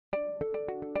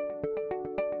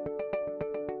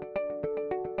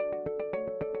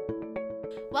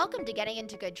Welcome to Getting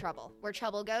Into Good Trouble. Where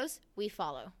trouble goes, we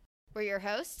follow. We're your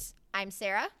hosts. I'm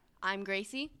Sarah. I'm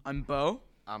Gracie. I'm Bo.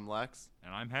 I'm Lex.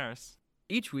 And I'm Harris.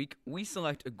 Each week, we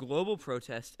select a global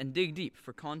protest and dig deep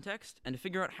for context and to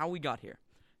figure out how we got here.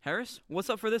 Harris, what's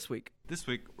up for this week? This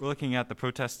week, we're looking at the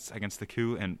protests against the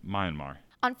coup in Myanmar.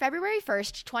 On February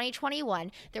 1st,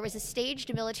 2021, there was a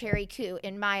staged military coup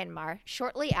in Myanmar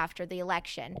shortly after the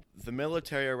election. The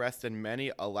military arrested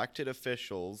many elected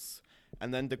officials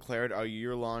and then declared a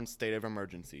year-long state of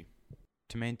emergency.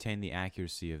 To maintain the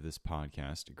accuracy of this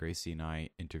podcast, Gracie and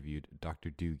I interviewed Dr.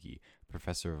 Doogie,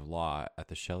 professor of law at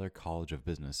the Scheller College of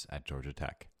Business at Georgia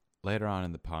Tech. Later on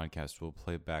in the podcast, we'll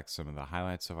play back some of the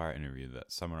highlights of our interview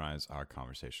that summarize our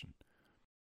conversation.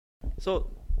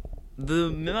 So,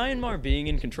 the Myanmar being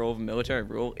in control of military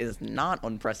rule is not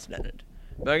unprecedented.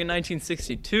 Back in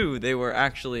 1962, they were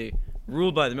actually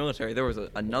ruled by the military. There was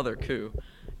another coup,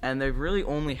 and they've really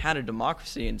only had a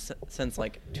democracy since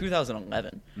like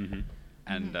 2011. Mm-hmm.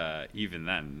 And even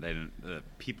then, the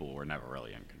people were never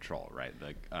really in control, right?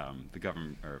 The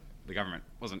government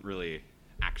wasn't really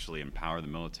actually in power. The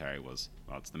military was,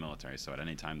 well, it's the military, so at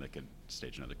any time they could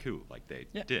stage another coup, like they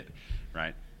did,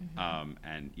 right? Mm-hmm.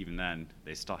 And even then,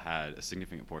 they still had a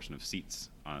significant portion of seats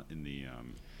in the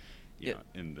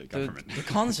in the government. The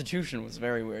Constitution was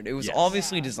very weird. It was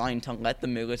obviously designed to let the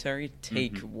military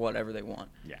take whatever they want,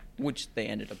 which they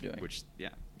ended up doing. Do you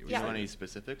know any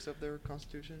specifics of their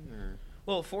constitution? Or?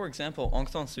 Well, for example, Aung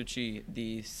San Suu Kyi,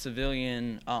 the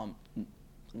civilian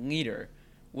leader,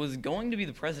 was going to be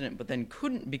the president, but then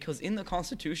couldn't because in the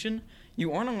Constitution,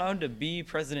 you aren't allowed to be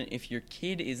president if your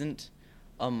kid isn't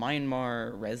a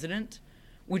Myanmar resident,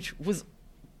 which was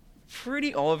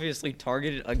pretty obviously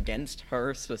targeted against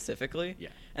her specifically. Yeah.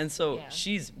 And so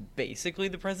she's basically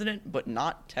the president, but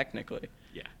not technically.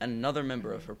 Yeah. And another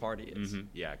member of her party is. Mm-hmm.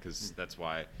 Yeah, because that's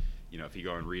why, if you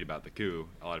go and read about the coup,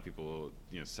 a lot of people,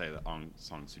 say that Aung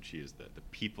San Suu Kyi is the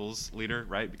people's leader,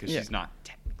 right? Because she's not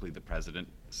technically the president,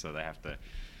 so they have to,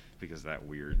 because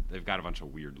they've got a bunch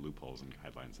of weird loopholes and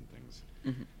guidelines and things.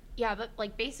 Mm-hmm. Yeah,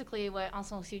 but basically what Aung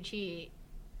San Suu Kyi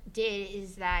did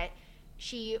is that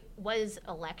she was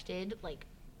elected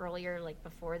earlier,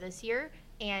 before this year,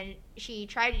 and she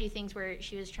tried to do things where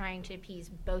she was trying to appease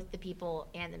both the people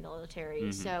and the military.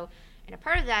 Mm-hmm. So, and a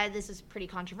part of that, this is pretty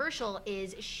controversial,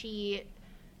 is she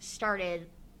started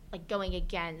going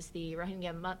against the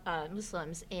Rohingya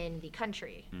Muslims in the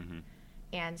country. Mm-hmm.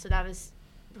 And so that was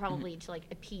probably to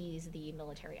appease the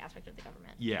military aspect of the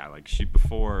government. Yeah, she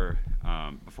before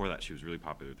that she was really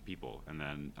popular with the people, and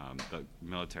then the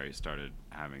military started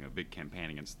having a big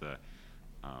campaign against the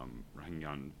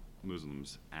Rohingya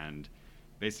Muslims, and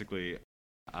basically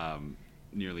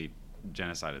nearly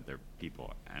genocided their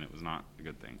people, and it was not a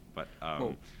good thing. But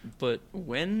but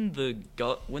when the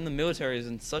military is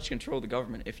in such control of the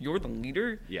government, if you're the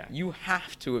leader, you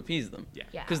have to appease them. Yeah.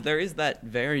 Because there is that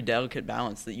very delicate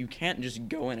balance that you can't just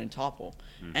go in and topple.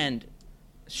 Mm-hmm. And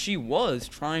she was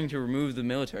trying to remove the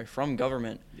military from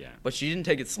government, but she didn't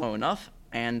take it slow enough,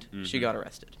 and she got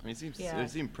arrested. I mean, it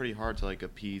seemed pretty hard to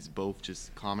appease both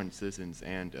just common citizens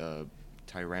and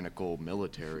tyrannical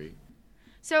military.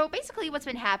 So basically what's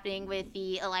been happening with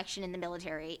the election in the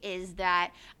military is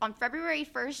that on February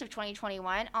 1st of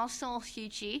 2021, Aung San Suu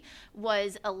Kyi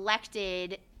was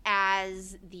elected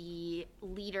as the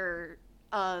leader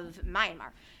of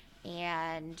Myanmar.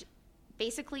 And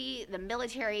basically the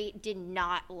military did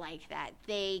not like that.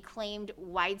 They claimed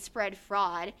widespread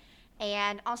fraud,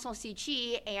 and Aung San Suu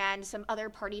Kyi and some other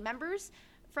party members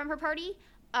from her party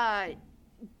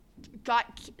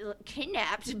got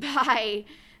kidnapped by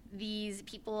these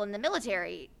people in the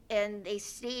military, and they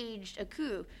staged a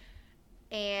coup.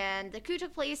 And the coup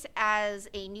took place as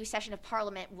a new session of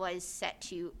parliament was set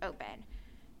to open.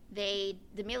 The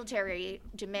military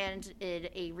demanded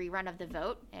a rerun of the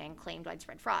vote and claimed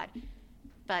widespread fraud.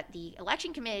 But the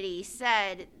election committee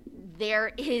said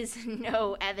there is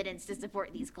no evidence to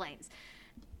support these claims.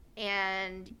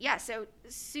 And so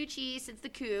Suu Kyi, since the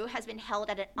coup, has been held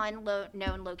at an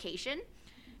unknown location.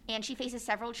 And she faces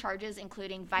several charges,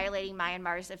 including violating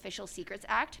Myanmar's Official Secrets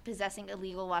Act, possessing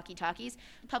illegal walkie-talkies,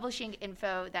 publishing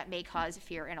info that may cause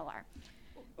fear and alarm.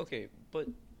 Okay, but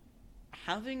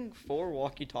having 4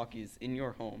 walkie-talkies in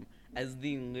your home as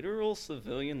the literal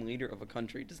civilian leader of a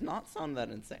country does not sound that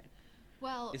insane.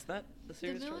 Well, is that a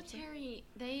serious the military,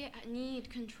 they need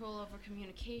control over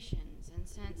communications, and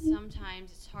since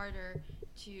sometimes it's harder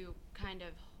to kind of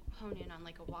hone in on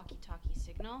a walkie-talkie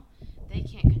signal, they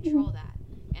can't control that.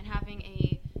 And having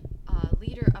a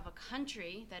leader of a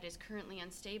country that is currently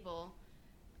unstable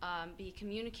be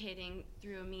communicating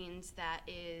through a means that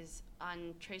is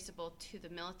untraceable to the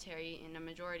military in a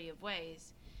majority of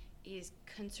ways is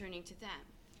concerning to them.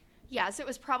 Yeah, so it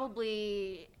was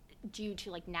probably due to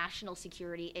like national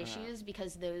security issues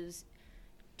because those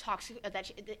talks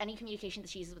any communication that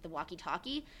she uses with the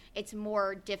walkie-talkie, it's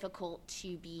more difficult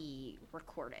to be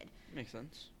recorded. Makes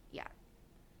sense. Yeah.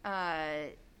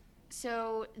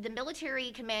 So the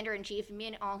military commander-in-chief,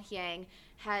 Min Aung-Hlaing,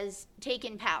 has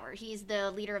taken power. He's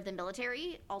the leader of the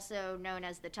military, also known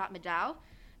as the Tatmadaw.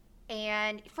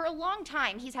 And for a long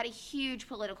time, he's had a huge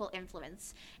political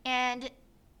influence. And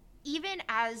even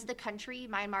as the country,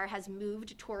 Myanmar, has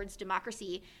moved towards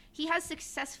democracy, he has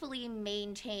successfully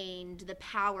maintained the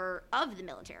power of the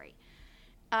military.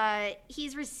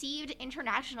 He's received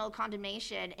international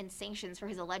condemnation and sanctions for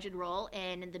his alleged role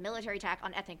in the military attack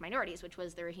on ethnic minorities, which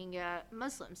was the Rohingya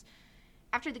Muslims.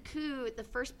 After the coup, the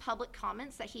first public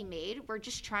comments that he made were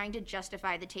just trying to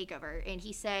justify the takeover, and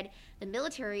he said the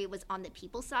military was on the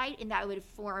people's side and that would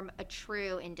form a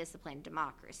true and disciplined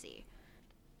democracy.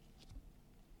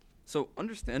 So,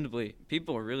 understandably,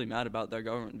 people are really mad about their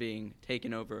government being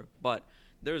taken over, but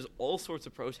there's all sorts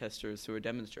of protesters who are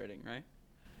demonstrating, right?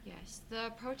 Yes,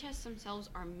 the protests themselves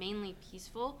are mainly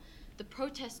peaceful. The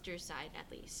protesters' side,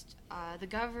 at least, the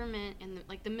government and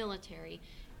the military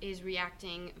is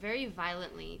reacting very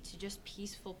violently to just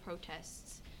peaceful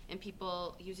protests and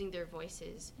people using their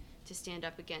voices to stand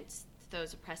up against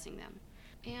those oppressing them.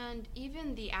 And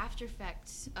even the after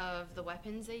effects of the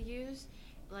weapons they use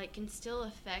can still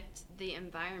affect the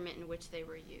environment in which they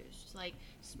were used. Like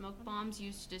smoke bombs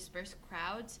used to disperse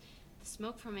crowds, the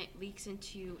smoke from it leaks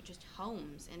into just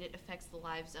homes, and it affects the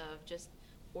lives of just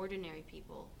ordinary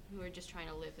people who are just trying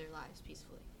to live their lives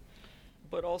peacefully.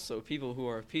 But also people who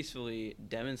are peacefully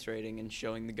demonstrating and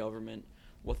showing the government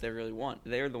what they really want.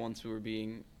 They're the ones who are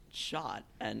being shot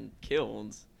and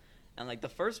killed. And the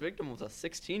first victim was a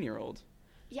 16-year-old.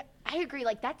 Yeah, I agree.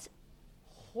 That's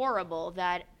horrible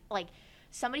that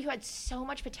somebody who had so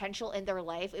much potential in their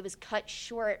life, it was cut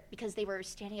short because they were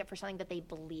standing up for something that they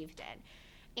believed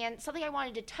in. And something I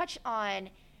wanted to touch on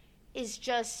is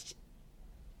just,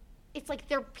 it's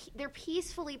they're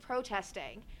peacefully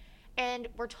protesting. And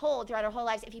we're told throughout our whole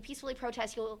lives, if you peacefully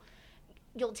protest, you'll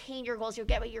attain your goals, you'll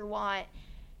get what you want.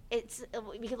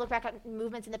 We could look back at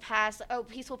movements in the past,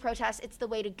 peaceful protest, it's the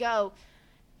way to go.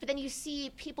 But then you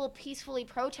see people peacefully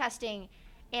protesting,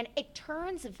 and it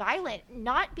turns violent,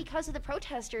 not because of the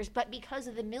protesters, but because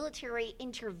of the military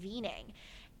intervening.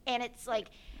 And it's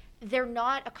they're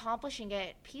not accomplishing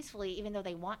it peacefully, even though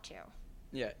they want to.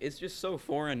 Yeah, it's just so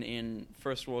foreign in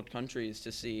first world countries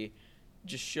to see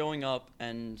just showing up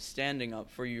and standing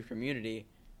up for your community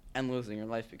and losing your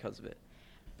life because of it.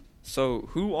 So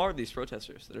who are these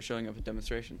protesters that are showing up at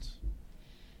demonstrations?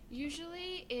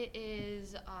 Usually it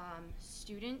is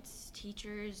students,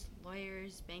 teachers,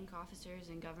 lawyers, bank officers,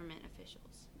 and government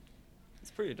officials.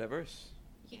 It's pretty diverse.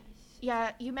 Yes.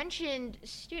 Yeah, you mentioned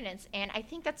students, and I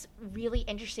think that's really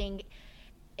interesting.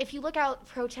 If you look at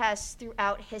protests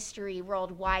throughout history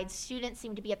worldwide, students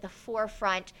seem to be at the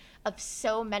forefront of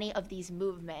so many of these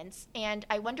movements, and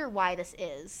I wonder why this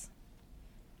is.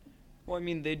 Well,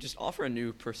 they just offer a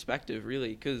new perspective,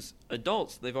 really, because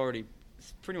adults, they've already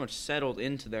pretty much settled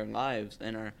into their lives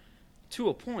and are, to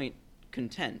a point,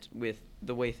 content with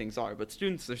the way things are. But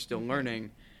students, they're still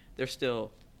learning, they're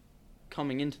still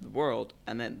coming into the world,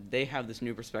 and then they have this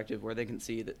new perspective where they can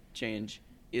see that change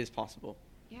is possible.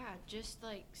 Yeah, just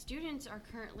students are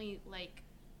currently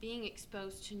being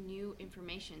exposed to new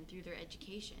information through their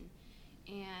education,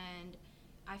 and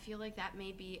I feel that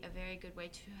may be a very good way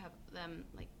to have them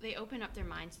they open up their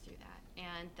minds through that,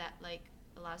 and that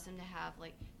allows them to have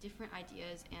different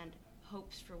ideas and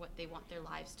hopes for what they want their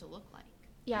lives to look like.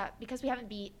 Yeah, because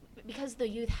because the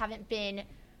youth haven't been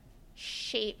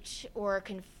shaped or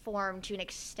conformed to an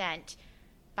extent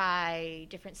by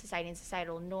different society and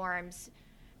societal norms.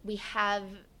 We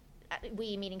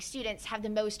meaning students, have the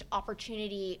most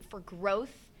opportunity for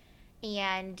growth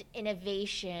and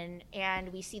innovation,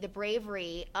 and we see the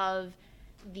bravery of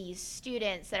these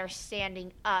students that are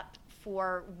standing up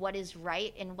for what is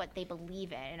right and what they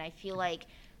believe in. And I feel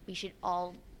we should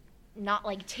all not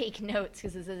take notes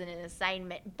because this isn't an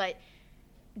assignment, but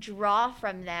draw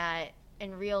from that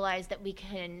and realize that we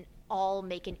can all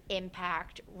make an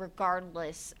impact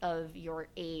regardless of your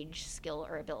age, skill,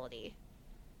 or ability.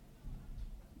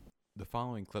 The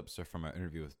following clips are from our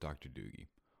interview with Dr. Doogie.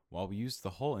 While we used the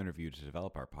whole interview to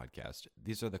develop our podcast,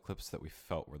 these are the clips that we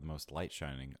felt were the most light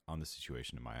shining on the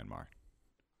situation in Myanmar.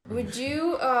 Would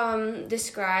you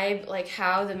describe like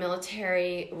how the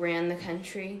military ran the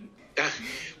country?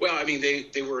 Well, I mean,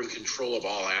 they were in control of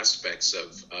all aspects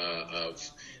of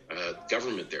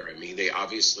government there. I mean,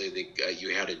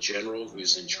 you had a general who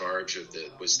was in charge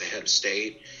was the head of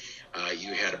state.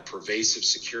 You had a pervasive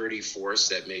security force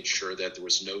that made sure that there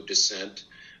was no dissent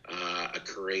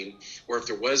occurring, or if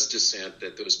there was dissent,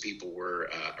 that those people were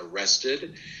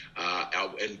arrested.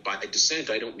 And by dissent,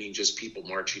 I don't mean just people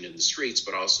marching in the streets,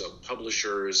 but also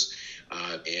publishers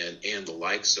and the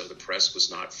like. So the press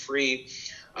was not free.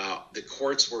 The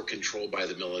courts were controlled by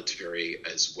the military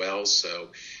as well. So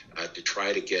to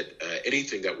try to get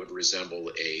anything that would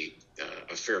resemble a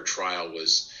fair trial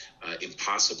was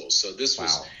impossible. So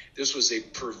this was a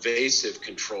pervasive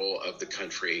control of the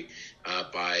country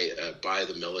by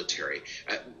the military.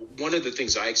 One of the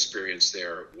things I experienced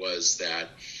there was that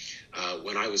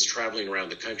when I was traveling around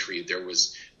the country, there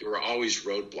were always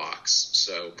roadblocks.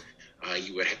 So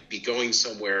you would be going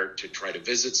somewhere to try to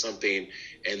visit something,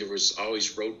 and there was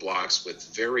always roadblocks with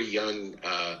very young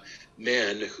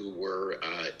men who were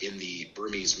in the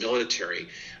Burmese military,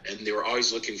 and they were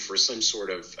always looking for some sort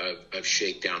of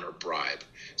shakedown or bribe.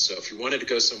 So if you wanted to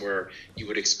go somewhere, you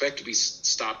would expect to be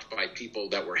stopped by people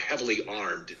that were heavily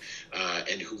armed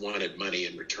and who wanted money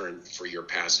in return for your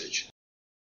passage.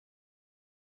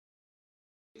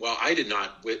 Well, I did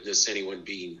not witness anyone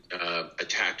being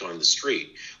attacked on the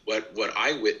street. What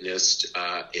I witnessed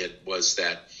it was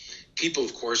that people,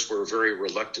 of course, were very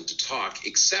reluctant to talk,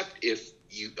 except if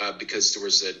because there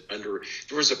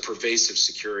was a pervasive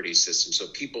security system. So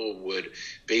people would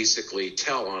basically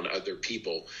tell on other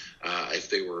people if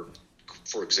they were,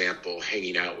 for example,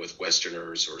 hanging out with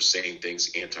Westerners or saying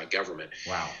things anti-government.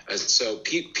 Wow. So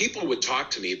people would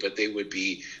talk to me, but they would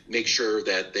make sure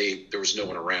that there was no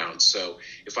one around. So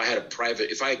if I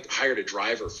hired a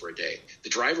driver for a day, the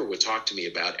driver would talk to me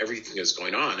about everything that was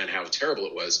going on and how terrible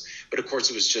it was. But of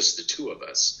course, it was just the two of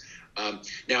us.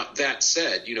 Now that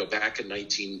said, back in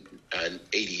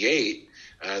 1988,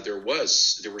 there were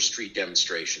street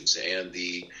demonstrations, and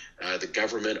the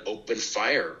government opened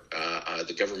fire.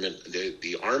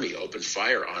 The army opened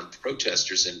fire on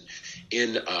protesters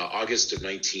in August of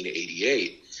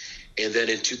 1988, and then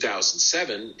in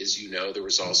 2007, as you know, there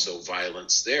was also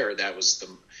violence there. That was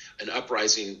an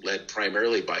uprising led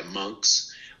primarily by monks.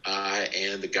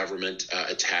 And the government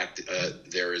attacked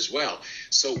there as well.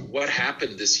 So what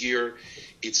happened this year,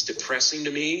 it's depressing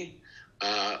to me,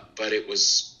 but it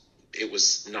was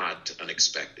not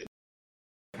unexpected.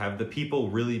 Have the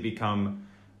people really become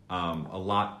a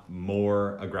lot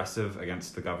more aggressive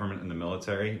against the government and the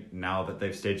military now that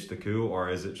they've staged the coup, or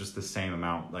is it just the same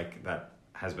amount like that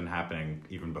has been happening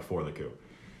even before the coup?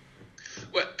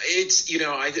 Well, it's,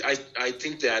 I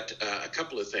think that a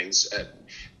couple of things.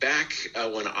 Back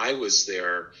when I was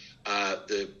there,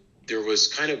 there was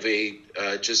kind of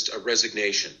just a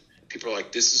resignation. People are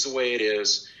like, this is the way it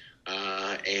is.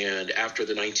 And after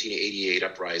the 1988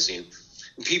 uprising,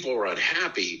 people were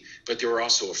unhappy, but they were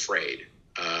also afraid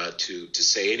to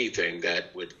say anything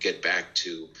that would get back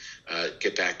to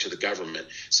the government.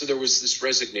 So there was this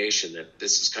resignation that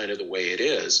this is kind of the way it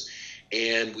is.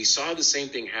 And we saw the same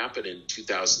thing happen in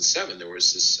 2007. There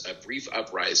was this brief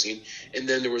uprising, and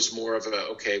then there was more of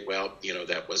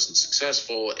that wasn't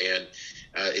successful, and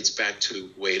it's back to the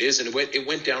way it is. And it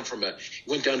went down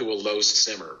to a low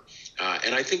simmer.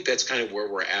 And I think that's kind of where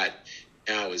we're at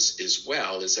now as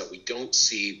well, is that we don't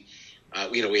see.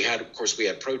 We had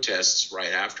protests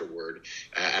right afterward,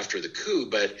 after the coup,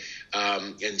 but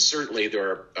and certainly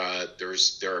there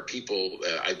are people.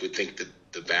 I would think that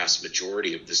the vast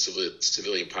majority of the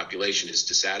civilian population is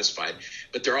dissatisfied,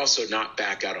 but they're also not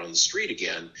back out on the street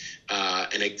again. The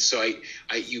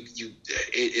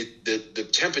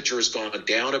temperature has gone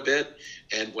down a bit,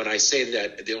 and when I say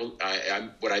that,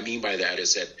 what I mean by that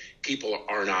is that people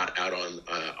are not out on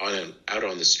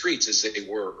the streets as they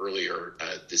were earlier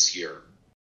this year.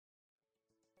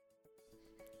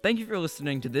 Thank you for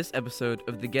listening to this episode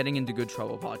of the Getting Into Good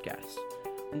Trouble podcast.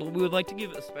 We would like to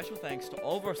give a special thanks to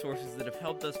all of our sources that have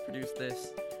helped us produce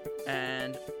this,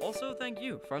 and also thank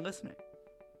you for listening.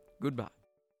 Goodbye.